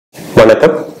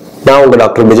வணக்கம், நான் உங்க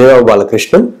டாக்டர் விஜயபாபு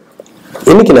பாலகிருஷ்ணன்.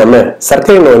 இன்னைக்கு நாம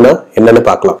சர்க்கரை நோய்னா என்னன்னு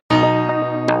பார்க்கலாம்.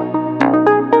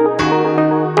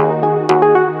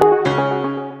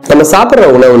 நம்ம சாப்பிடுற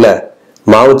உணவுல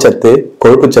மாவுச்சத்து,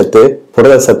 கொழுப்புச்சத்து,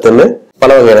 புரத சத்துன்னு பல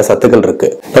வகையான சத்துக்கள் இருக்கு.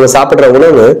 நம்ம சாப்பிடுற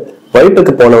உணவு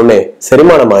வயிற்றுக்கு போனவுடனே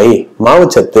செரிமானமாயி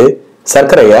மாவுச்சத்து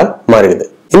சர்க்கரையா மாறிடுது.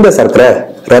 இந்த சர்க்கரை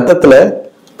ரத்தத்துல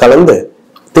கலந்து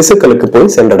திசுக்களுக்கு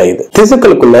போய் சென்றடையுது.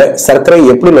 திசுக்களுக்குள்ள சர்க்கரை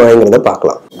எப்படி நுழைங்கிறத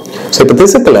பார்க்கலாம். இப்ப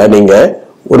திசுக்களை நீங்க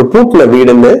ஒரு பூட்டின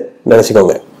வீடுன்னு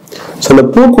நினைச்சுக்கோங்க. இந்த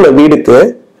பூட்டின வீடுக்கு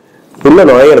உள்ள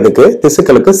நுழையிறதுக்கு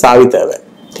திசுக்களுக்கு சாவி தேவை.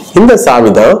 இந்த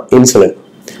சாவி தான் இன்சுலின்.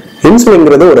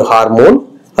 இன்சுலின்ங்கிறது ஒரு ஹார்மோன்.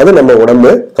 அது நம்ம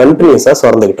உடம்பு கண்டினியூஸா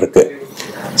சுரந்துகிட்டு இருக்கு.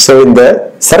 இந்த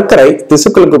சர்க்கரை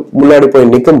திசுக்களுக்கு முன்னாடி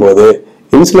போய் நிற்கும் போது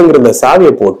இன்சுலின்ங்கிற இந்த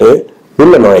சாவியை போட்டு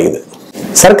உள்ள நுழையுது.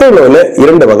 சர்க்கரை நோயில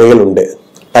 2 வகைகள் உண்டு,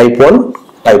 டைப் 1,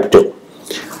 டைப் 2.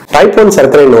 டைப் 1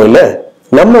 சர்க்கரை நோயில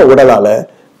நம்ம உடலால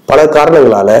பல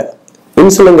காரணங்களால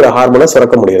இன்சுலின்ங்கிற ஹார்மோனை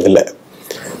சுரக்க முடியறதில்லை.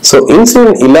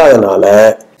 இன்சுலின் இல்லாதனால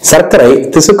சர்க்கரை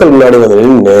திசுக்கள் முன்னாடி வந்து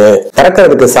நின்று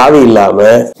திறக்கிறதுக்கு சாவி இல்லாம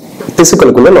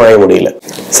திசுக்களுக்குள்ள நுழைய முடியல.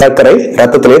 சர்க்கரை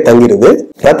ரத்தத்திலே தங்கிருது.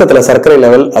 ரத்தத்துல சர்க்கரை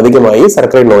லெவல் அதிகமாகி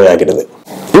சர்க்கரை நோய் ஆகிறது.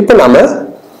 இப்ப நாம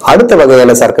அடுத்த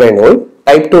வகையான சர்க்கரை நோய்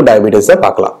டைப் 2 டயபிட்டிஸ்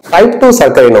பார்க்கலாம். டைப் 2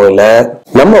 சர்க்கரை நோயில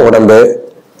நம்ம உடம்பு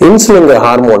இன்சுலின்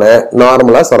ஹார்மோனை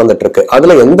நார்மலா சுரந்துட்டு இருக்கு.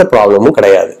 அதுல எந்த ப்ராப்ளமும்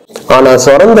கிடையாது. ஆனா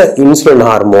சுரந்த இன்சுலின்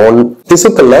ஹார்மோன்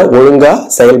திசுக்கள்ல ஒழுங்கா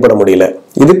செயல்பட முடியல.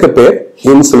 இதுக்கு பேர்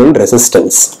இன்சுலின்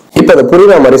ரெசிஸ்டன்ஸ். இப்ப அதை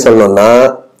புரியுற மாதிரி சொல்லணும்னா,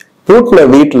 பூட்டின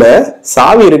வீட்டுல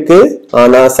சாவி இருக்கு,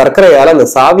 ஆனா சர்க்கரையால அந்த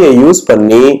சாவியை யூஸ்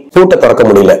பண்ணி பூட்டை திறக்க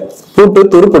முடியல. பூட்டு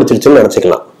துரு பிடிச்சிருச்சுன்னு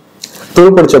நினைச்சுக்கலாம். துரு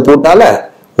பிடிச்ச பூட்டால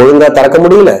ஒழுங்கா திறக்க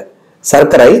முடியல.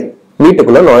 சர்க்கரை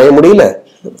வீட்டுக்குள்ள நுழைய முடியல.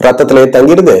 ரத்தத்திலே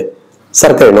தங்கிருது.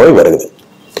 சர்க்கரை நோய் வருது.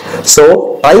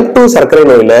 டைப் 2 சர்க்கரை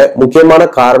நோயில முக்கியமான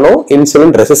காரணம்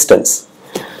இன்சுலின் ரெசிஸ்டன்ஸ்.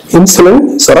 இன்சுலின்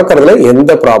சுரக்கிறதுல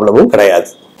எந்த ப்ராப்ளமும் கிடையாது.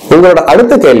 உங்களோட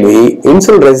அடுத்த கேள்வி,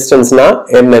 இன்சுலின் ரெசிஸ்டன்ஸ்னா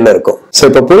என்னன்னு இருக்கும்.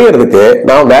 இப்ப புரியறதுக்கு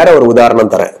நான் வேற ஒரு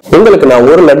உதாரணம் தரேன். உங்களுக்கு நான்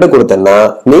 1 லட்டு கொடுத்தேன்னா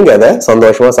நீங்க அதை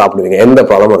சந்தோஷமா சாப்பிடுவீங்க, எந்த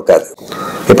ப்ராப்ளமும் இருக்காது.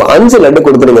 இப்ப 5 லட்டு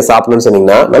கொடுத்து நீங்க சாப்பிடணும்னு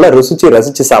சொன்னீங்கன்னா நல்லா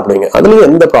ரசிச்சு சாப்பிடுவீங்க, அதுலயும்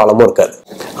எந்த ப்ராப்ளமும் இருக்காது.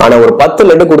 ஆனா ஒரு 10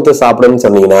 லட்டு கொடுத்து சாப்பிடுன்னு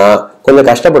சொன்னீங்கன்னா கொஞ்சம்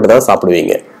கஷ்டப்பட்டு தான்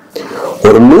சாப்பிடுவீங்க.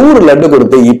 ஒரு 100 லட்டு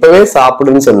கொடுத்து இப்பவே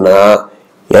சாப்பிடுன்னு சொன்னா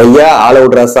ஐயா ஆள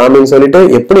விடுறா சாமின்னு சொல்லிட்டு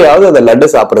எப்படியாவது அந்த லட்டு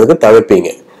சாப்பிடுறதுக்கு தவிர்ப்பீங்க.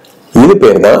 இது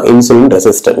பேர் தான் இன்சுலின்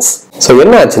ரெசிஸ்டன்ஸ்.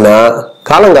 என்ன ஆச்சுன்னா,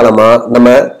 காலங்காலமா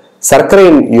நம்ம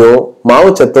சர்க்கரையும்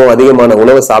மாவுச்சத்தும் அதிகமான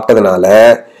உணவு சாப்பிட்டதுனால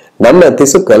நம்ம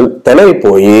திசுக்கள் திணறி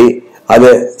போய்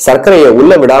அது சர்க்கரையை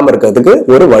உள்ள விடாம இருக்கிறதுக்கு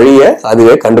ஒரு வழியை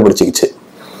அதுவே கண்டுபிடிச்சிக்கிச்சு.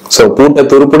 பூட்டை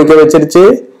துருப்பிடிக்க வச்சிருச்சு.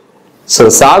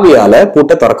 சாவியால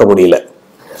பூட்டை திறக்க முடியல.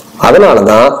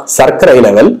 அதனாலதான் சர்க்கரை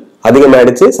லெவல்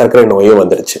அதிகமாயிடுச்சு, சர்க்கரை நோயும்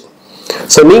வந்துருச்சு.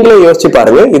 நீங்களே யோசிச்சு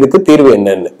பாருங்க, இதுக்கு தீர்வு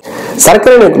என்னன்னு.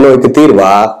 சர்க்கரை நோய்க்கு தீர்வா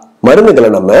மருந்துகளை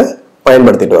நம்ம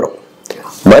பயன்படுத்திட்டு வரோம்.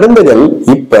 மருந்துகள்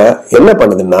இப்ப என்ன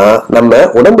பண்ணுதுன்னா, நம்ம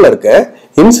உடம்புல இருக்க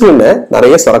இன்சுலினை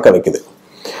நிறைய சுரக்க வைக்குது.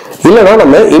 இல்லைன்னா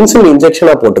நம்ம இன்சுலின்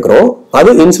இன்ஜெக்ஷனா போட்டுக்கிறோம்.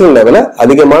 அது இன்சுலின் லெவல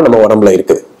அதிகமா நம்ம உடம்புல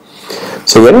இருக்குது.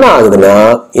 என்ன ஆகுதுன்னா,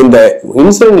 இந்த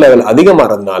இன்சுலின் லெவல்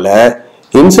அதிகமாறதுனால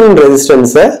இன்சுலின்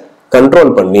ரெசிஸ்டன்ஸை கண்ட்ரோல்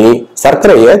பண்ணி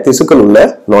சர்க்கரையை திசுக்கள் உள்ள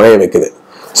நுழைய வைக்குது.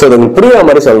 புரியாத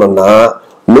மாதிரி சொல்லணும்னா,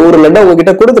 100 லட்டை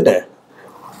உங்ககிட்ட கொடுத்துட்டேன்,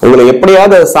 உங்களை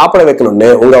எப்படியாவது சாப்பிட வைக்கணும்னு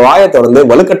உங்க வாயை தொடர்ந்து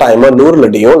வலுக்கட்டாயமா 100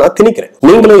 லட்டையும் நான் திணிக்கிறேன்.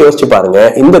 நீங்களே யோசிச்சு பாருங்க,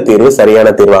 இந்த தீர்வு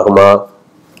சரியான தீர்வாகுமா?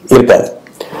 இருக்காது.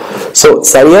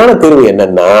 சரியான தீர்வு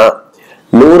என்னன்னா,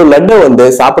 100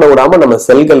 லட்டை சாப்பிட விடாம நம்ம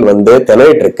செல்கள்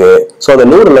திணறிட்டு இருக்கு. அந்த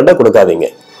 100 லட்டை கொடுக்காதீங்க,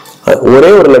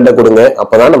 ஒரே ஒரு லட்டை கொடுங்க.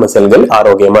 அப்பதான் நம்ம செல்கள்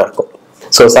ஆரோக்கியமா இருக்கும்.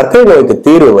 சர்க்கரை நோய்க்கு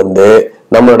தீர்வு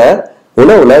நம்மளோட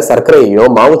உணவுல சர்க்கரையையும்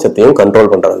மாவுச்சத்தையும் கண்ட்ரோல்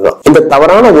பண்றதுதான். இந்த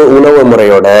தவறான உணவு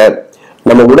முறையோட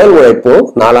நம்ம உடல் உழைப்பும்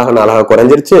நாளாக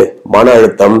குறைஞ்சிருச்சு. மன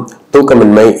அழுத்தம்,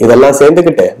 தூக்கமின்மை இதெல்லாம்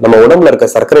சேர்ந்துக்கிட்டு நம்ம உடம்புல இருக்க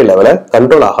சர்க்கரை லெவலை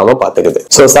கண்ட்ரோல் ஆகாம பாத்துக்குது.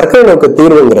 சர்க்கரை நோய்க்கு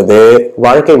தீர்வுங்கிறது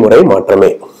வாழ்க்கை முறை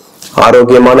மாற்றமே.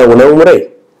 ஆரோக்கியமான உணவு முறை,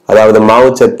 அதாவது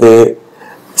மாவுச்சத்து,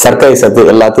 சர்க்கரை சத்து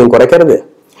எல்லாத்தையும் குறைக்கிறது,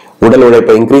 உடல்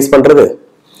உழைப்பை இன்க்ரீஸ் பண்றது,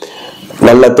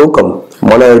 நல்ல தூக்கம்,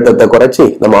 மன அழுத்தத்தை குறைச்சி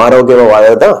நம்ம ஆரோக்கியமா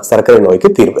வாழறதுதான் சர்க்கரை நோய்க்கு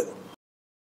தீர்வு.